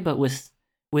different way, but with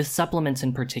supplements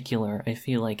in particular, I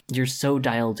feel like you're so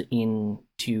dialed in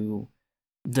to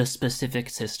the specific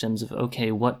systems of,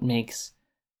 okay, what makes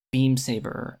Beam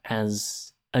Saber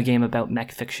as a game about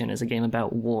mech fiction, as a game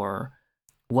about war,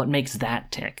 what makes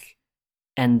that tick?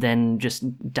 And then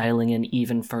just dialing in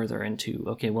even further into,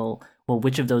 okay, well,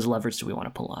 which of those levers do we want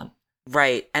to pull on?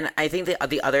 Right, and I think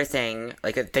the other thing,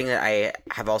 like a thing that I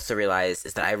have also realized,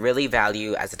 is that I really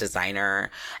value as a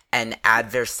designer an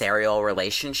adversarial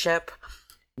relationship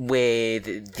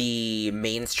with the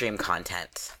mainstream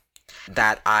content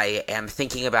that I am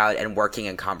thinking about and working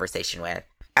in conversation with.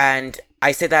 And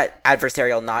I say that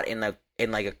adversarial not in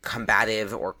like a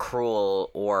combative or cruel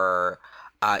or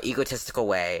egotistical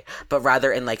way, but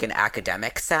rather in like an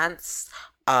academic sense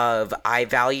of I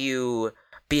value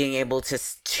being able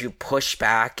to push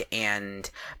back and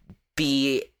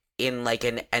be in like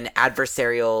an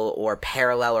adversarial or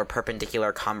parallel or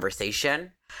perpendicular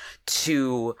conversation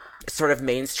to sort of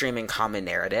mainstreaming common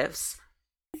narratives.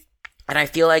 And I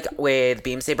feel like with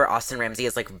Beam Saber, Austin Ramsey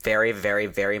has like very, very,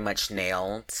 very much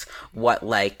nailed what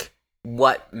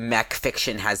mech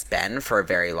fiction has been for a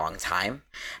very long time,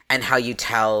 and how you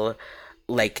tell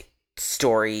like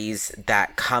stories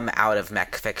that come out of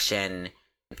mech fiction,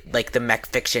 like the mech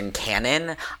fiction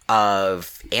canon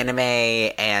of anime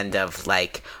and of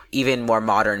like even more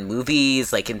modern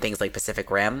movies, like in things like Pacific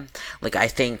Rim. Like I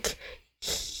think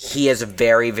he has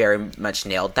very, very much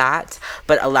nailed that.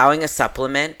 But allowing a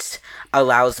supplement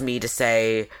allows me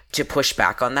to push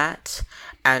back on that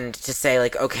and to say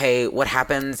like, okay, what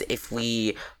happens if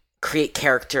we create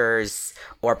characters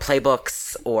or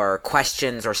playbooks or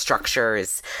questions or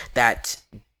structures that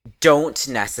don't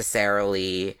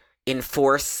necessarily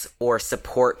enforce or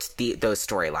support those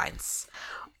storylines?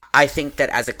 I think that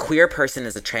as a queer person,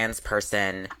 as a trans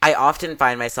person, I often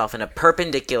find myself in a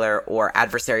perpendicular or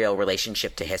adversarial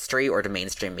relationship to history or to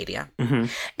mainstream media. Mm-hmm.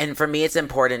 And for me, it's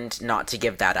important not to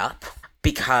give that up,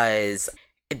 because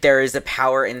there is a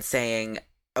power in saying,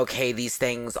 okay, these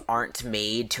things aren't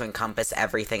made to encompass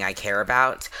everything I care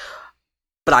about,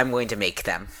 but I'm going to make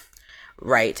them.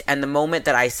 Right? And the moment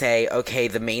that I say, okay,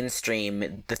 the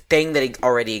mainstream, the thing that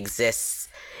already exists,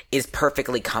 is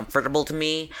perfectly comfortable to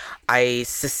me, I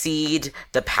secede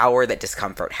the power that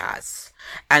discomfort has,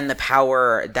 and the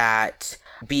power that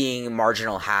being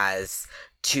marginal has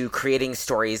to creating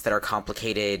stories that are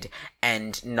complicated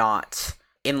and not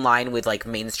in line with like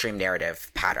mainstream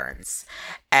narrative patterns.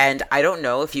 And I don't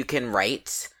know if you can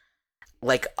write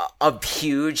like a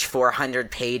huge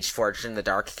 400-page Forged in the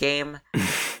Dark game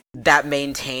that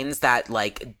maintains that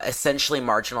like essentially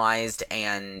marginalized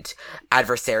and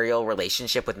adversarial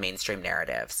relationship with mainstream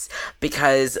narratives,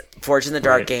 because Forged in the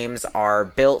Dark games are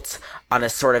built on a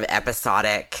sort of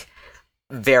episodic,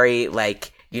 very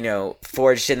like, you know,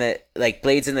 Forged in the like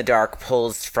Blades in the Dark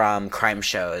pulls from crime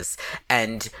shows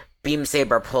and Beam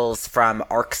Saber pulls from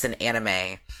arcs in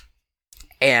anime,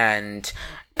 and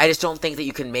I just don't think that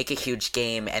you can make a huge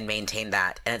game and maintain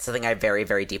that, and it's something I very,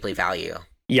 very deeply value.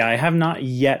 Yeah, I have not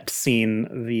yet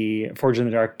seen the Forged in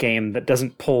the Dark game that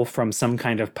doesn't pull from some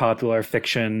kind of popular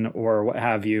fiction or what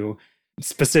have you,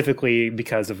 specifically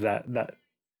because of that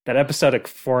episodic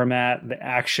format, the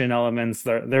action elements.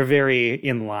 They're very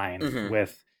in line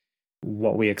with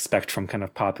what we expect from kind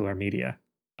of popular media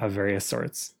of various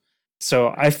sorts.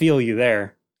 So I feel you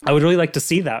there. I would really like to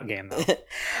see that game, though.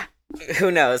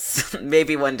 Who knows?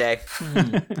 Maybe one day.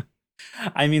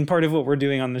 I mean, part of what we're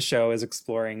doing on the show is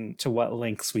exploring to what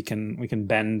lengths we can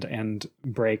bend and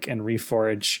break and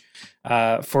reforge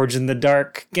Forged in the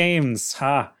Dark games.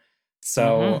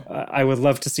 So I would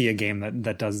love to see a game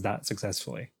that does that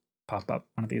successfully pop up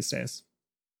one of these days.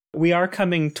 We are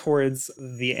coming towards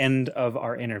the end of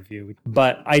our interview,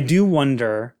 but I do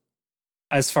wonder,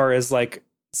 as far as like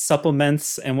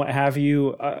supplements and what have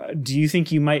you, do you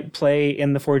think you might play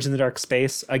in the Forged in the Dark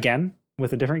space again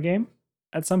with a different game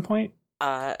at some point?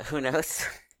 Who knows?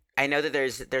 I know that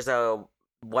there's a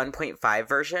 1.5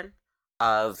 version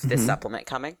of this supplement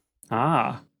coming.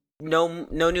 No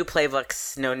new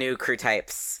playbooks, no new crew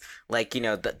types. Like, you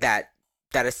know, that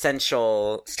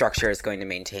essential structure is going to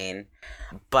maintain.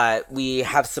 But we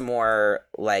have some more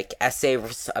like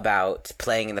essays about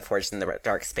playing in the Forged in the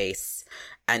Dark space,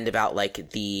 and about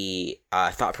like the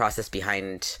thought process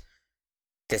behind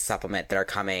this supplement that are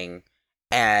coming,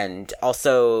 and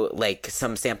also like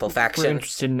some sample factions. We're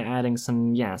interested in adding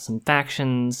some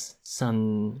factions,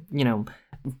 some, you know,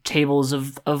 tables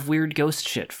of weird ghost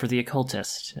shit for the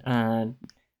occultist.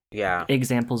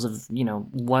 Examples of, you know,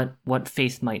 what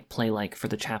faith might play like for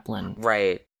the chaplain.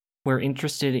 Right. We're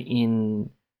interested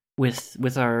in,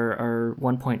 with our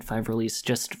 1.5 release,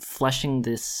 just fleshing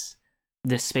this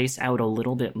space out a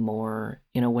little bit more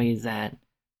in a way that,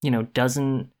 you know,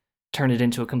 doesn't turn it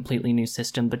into a completely new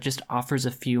system, but just offers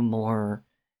a few more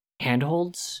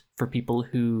handholds for people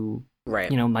who,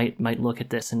 you know, might look at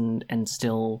this and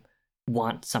still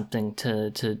want something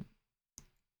to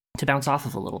bounce off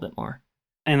of a little bit more.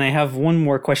 And I have one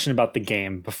more question about the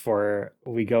game before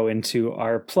we go into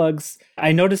our plugs.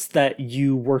 I noticed that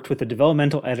you worked with a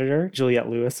developmental editor, Juliette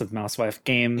Lewis of Mousewife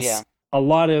Games. Yeah. A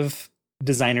lot of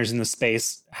designers in the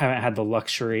space haven't had the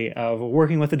luxury of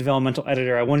working with a developmental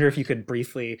editor. I wonder if you could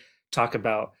briefly talk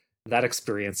about that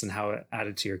experience and how it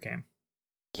added to your game.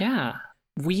 Yeah.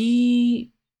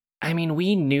 We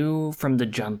knew from the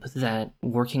jump that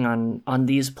working on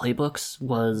these playbooks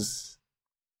was,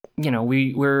 you know,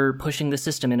 we're pushing the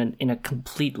system in a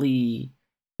completely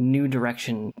new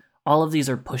direction. All of these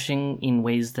are pushing in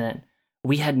ways that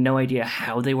we had no idea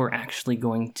how they were actually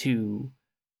going to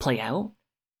play out.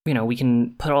 You know, we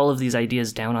can put all of these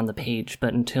ideas down on the page,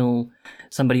 but until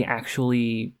somebody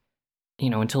actually, you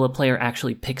know, until a player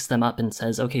actually picks them up and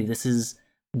says, okay, this is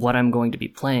what I'm going to be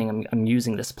playing, I'm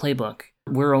using this playbook,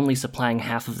 we're only supplying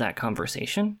half of that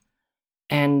conversation.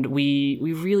 And we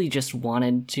really just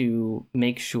wanted to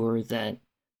make sure that,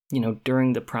 you know,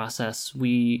 during the process,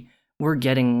 we were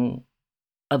getting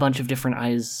a bunch of different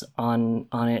eyes on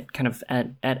it kind of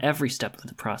at every step of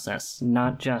the process,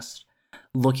 not just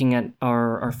looking at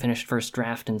our finished first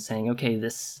draft and saying, okay,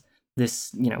 this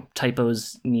you know,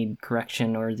 typos need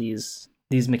correction, or these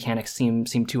mechanics seem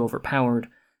too overpowered,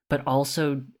 but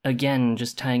also, again,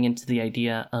 just tying into the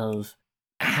idea of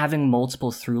having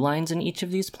multiple through lines in each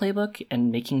of these playbook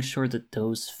and making sure that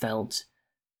those felt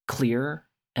clear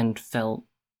and felt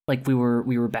like we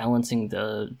were balancing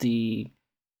the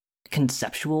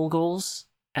conceptual goals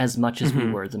as much as we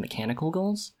were the mechanical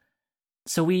goals.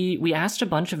 So we asked a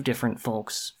bunch of different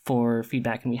folks for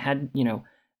feedback, and we had, you know,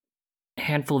 a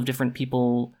handful of different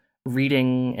people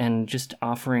reading and just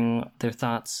offering their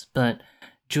thoughts. But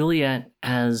Juliette,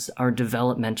 as our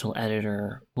developmental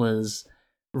editor, was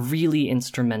really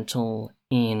instrumental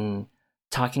in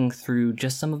talking through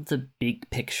just some of the big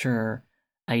picture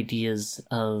ideas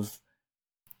of,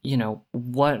 you know,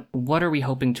 what are we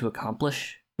hoping to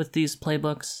accomplish with these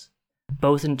playbooks,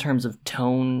 both in terms of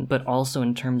tone, but also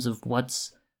in terms of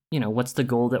what's the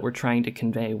goal that we're trying to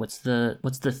convey, what's the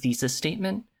thesis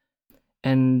statement.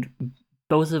 And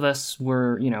both of us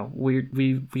were,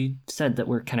 we said that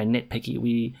we're kind of nitpicky.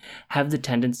 We have the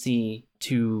tendency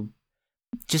to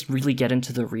just really get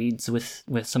into the reeds with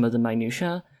some of the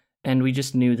minutia, and we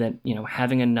just knew that,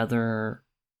 having another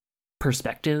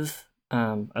perspective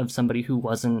of somebody who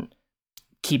wasn't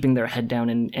keeping their head down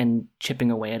and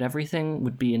chipping away at everything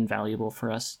would be invaluable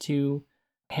for us to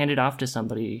hand it off to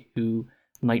somebody who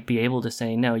might be able to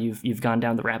say, no, you've gone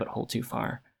down the rabbit hole too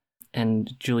far.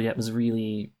 And Juliet was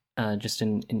really just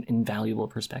an invaluable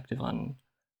perspective on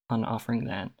offering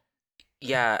that.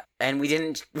 Yeah, and we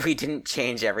didn't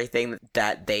change everything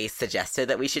that they suggested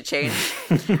that we should change,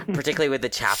 particularly with the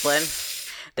chaplain.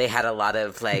 They had a lot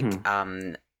of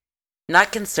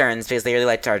not concerns because they really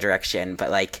liked our direction, but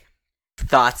like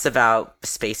thoughts about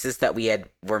spaces that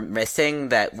were missing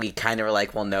that we kind of were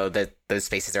like, well, no, that those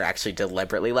spaces are actually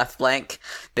deliberately left blank.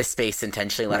 This space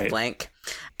intentionally left blank.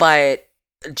 But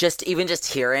just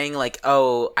hearing like,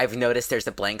 oh, I've noticed there's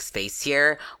a blank space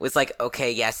here was like,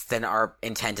 okay, yes, then our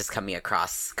intent is coming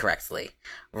across correctly.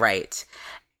 Right.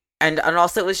 And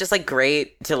also it was just like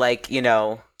great to like,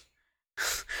 it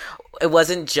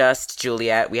wasn't just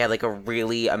Juliet. We had like a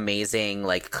really amazing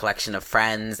like collection of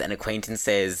friends and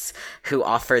acquaintances who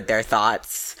offered their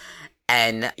thoughts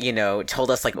and, told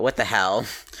us like, what the hell?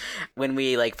 When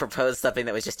we like proposed something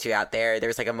that was just too out there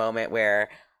was like a moment where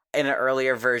in an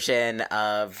earlier version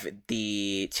of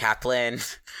the chaplain,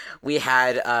 we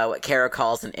had what Kara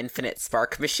calls an infinite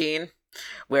spark machine,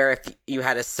 where if you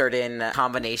had a certain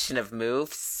combination of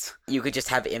moves, you could just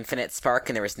have infinite spark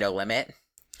and there was no limit.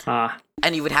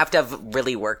 And you would have to have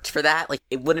really worked for that. Like,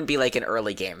 it wouldn't be like an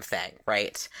early game thing,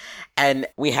 right? And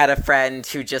we had a friend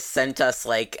who just sent us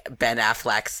like Ben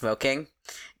Affleck smoking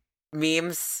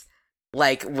memes,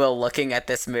 like, while looking at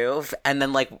this move, and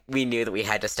then like we knew that we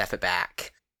had to step it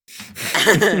back.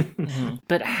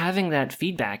 But having that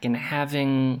feedback and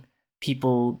having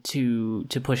people to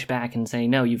push back and say,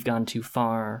 no, you've gone too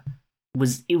far,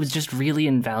 was just really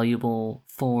invaluable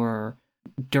for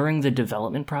during the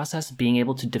development process, being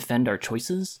able to defend our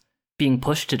choices, being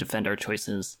pushed to defend our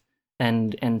choices,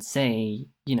 and say,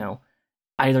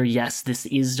 either yes, this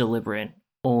is deliberate,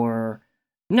 or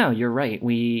no, you're right,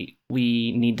 we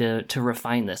need to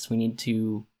refine this, we need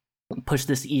to push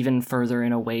this even further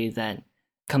in a way that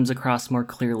comes across more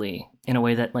clearly, in a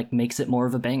way that like makes it more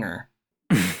of a banger.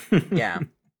 Yeah.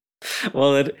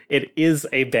 Well, it is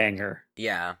a banger.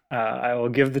 Yeah. I will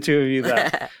give the two of you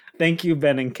that. Thank you,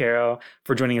 Ben and Caro,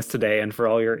 for joining us today and for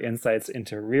all your insights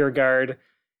into Rearguard.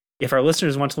 If our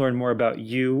listeners want to learn more about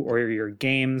you or your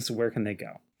games, where can they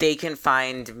go? They can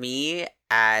find me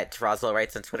at Roswell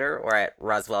Writes on Twitter or at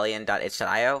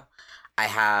roswellian.itch.io. I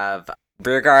have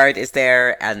Rearguard is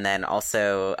there, and then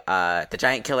also The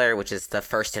Giant Killer, which is the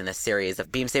first in the series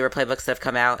of Beam Saber playbooks that have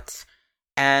come out,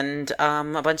 and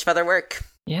a bunch of other work.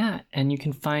 Yeah, and you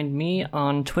can find me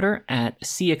on Twitter at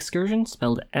SeaExcursion,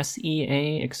 spelled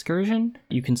SEA Excursion.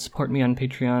 You can support me on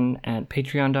Patreon at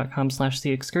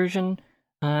patreon.com/SeaExcursion.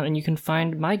 And you can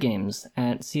find my games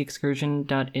at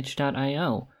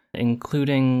seaexcursion.itch.io,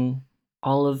 including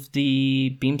all of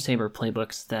the Beam Saber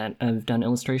playbooks that I've done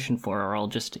illustration for are all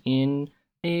just in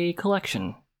a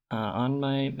collection on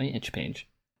my itch page.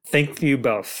 Thank you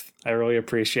both. I really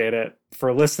appreciate it.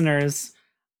 For listeners,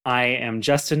 I am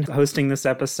Justin hosting this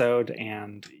episode,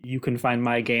 and you can find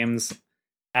my games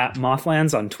at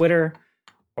Mothlands on Twitter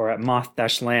or at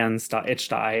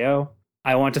moth-lands.itch.io.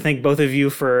 I want to thank both of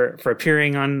you for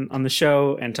appearing on the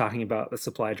show and talking about the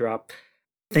supply drop.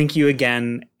 Thank you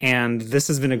again, and this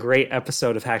has been a great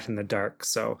episode of Hacked in the Dark,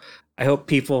 so I hope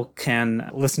people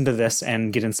can listen to this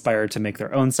and get inspired to make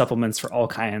their own supplements for all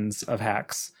kinds of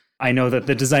hacks. I know that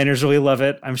the designers really love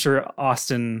it. I'm sure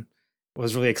Austin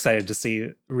was really excited to see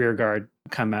Rearguard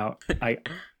come out. I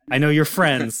know you're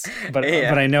friends, but Yeah.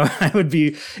 but I know I would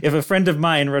be, if a friend of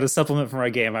mine wrote a supplement for my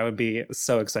game, I would be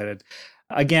so excited.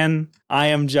 Again, I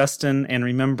am Justin, and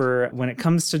remember, when it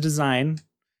comes to design,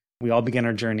 we all begin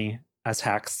our journey as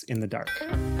hacks in the dark.